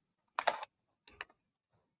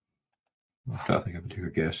 I'm trying to think of a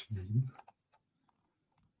good guess.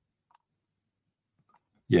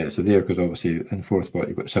 Yeah, so there, because obviously in 4th spot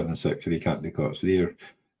you've got 7 and 6, so they can't be caught. So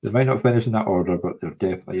they might not finish in that order, but they're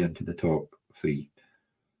definitely into the top 3.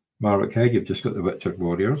 Marwick Head, you've just got the Witcher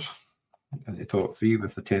Warriors in the top 3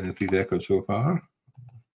 with the 10 and 3 record so far.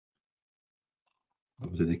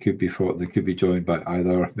 Obviously, they could be joined by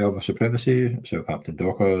either Melbourne Supremacy, Southampton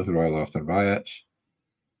Dockers, Royal Austin Riots,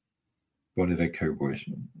 Bonnyrigg Cowboys.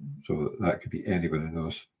 So that could be any one of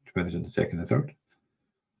those, depending on the 2nd and 3rd.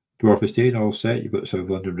 Dwarfist Day, all set. You've got South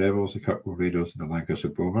London Rebels, the Kirkwall Raiders, and the Lancaster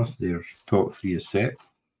Bombers. Their top 3 is set.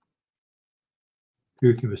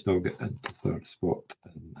 Who can we still get into 3rd spot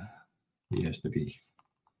in the SNB?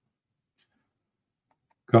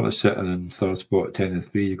 Currently sitting in 3rd spot at 10 and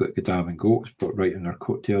 3, you've got Gadam and Goats, but right in their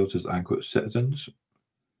coattails is Ancoats Citizens.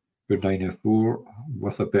 We're 9 and 4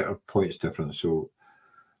 with a better points difference. So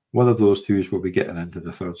one of those 2s will be getting into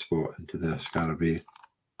the 3rd spot into the Skara Brae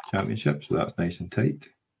Championship. So that's nice and tight.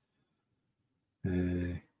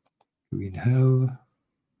 Green Hill.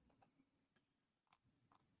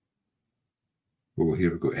 Oh,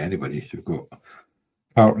 here we go. Anybody. So we've got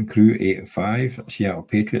Carlton Crew 8 and 5, Seattle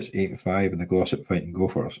Patriots 8 and 5, and the Glossop Fighting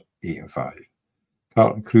Gophers 8 and 5.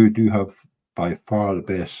 Carlton Crew do have by far the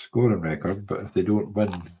best scoring record, but if they don't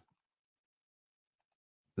win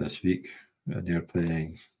this week, and they're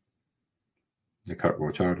playing the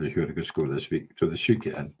Kirkwall Chargers, who had a good score this week, so they should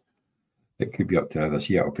get in. It could be up to either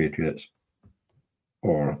Seattle Patriots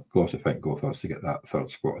or Glossop Fighting Gophers to get that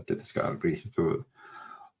 3rd spot into the Skara Brae. So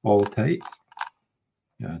all tight.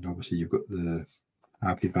 And obviously you've got the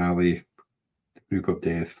Happy Valley, the Group of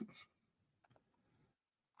Death,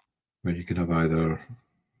 where you can have either...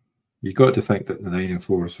 You've got to think that the 9 and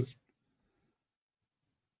 4s,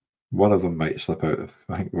 one of them might slip out of...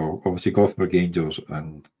 I think, well, obviously Gothenburg Angels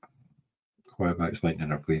and Quebec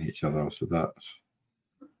Lightning are playing each other, so that's...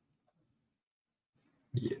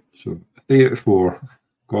 Yeah, so 3 out of 4,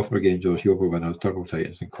 Gothenburg Angels, Yogo Winners, Turbo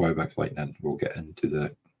Titans and Quebec Lightning will get into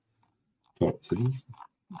the top 3.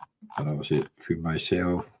 And obviously between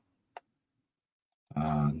myself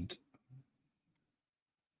and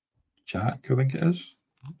Jack, I think it is.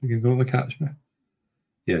 You can go and catch me.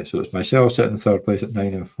 Yeah, so it's myself sitting in 3rd place at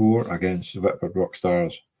 9 and 4 against the Whitford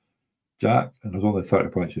Rockstars Jack, and there's only 30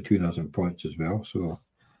 points between us and points as well. So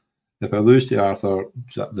if I lose to Arthur,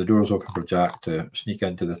 the door's open for Jack to sneak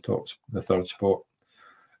into the 3rd spot,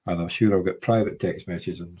 and I'm sure I'll get private text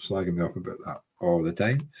messages and slagging me off about that all the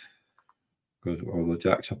time. Because although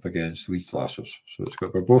Jack's up against Leeds Lassos, so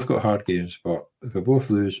we've both got hard games, but if we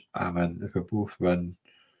both lose, I'm in. If we both win,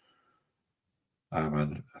 I'm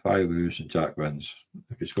in. If I lose and Jack wins,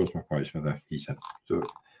 if he scores more points for me, he's in. So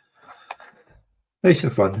nice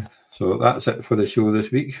and fun. So that's it for the show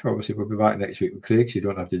this week. Obviously, we'll be back next week with Craig, so you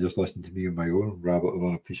don't have to just listen to me on my own rabble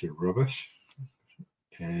on a piece of rubbish.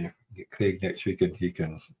 Get Craig next week and he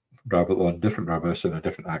can rabble on different rubbish in a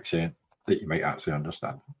different accent that you might actually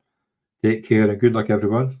understand. Take care and good luck,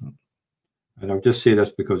 everyone. And I'll just say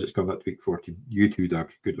this because it's coming up to week 14. You too,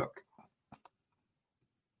 Doug. Good luck.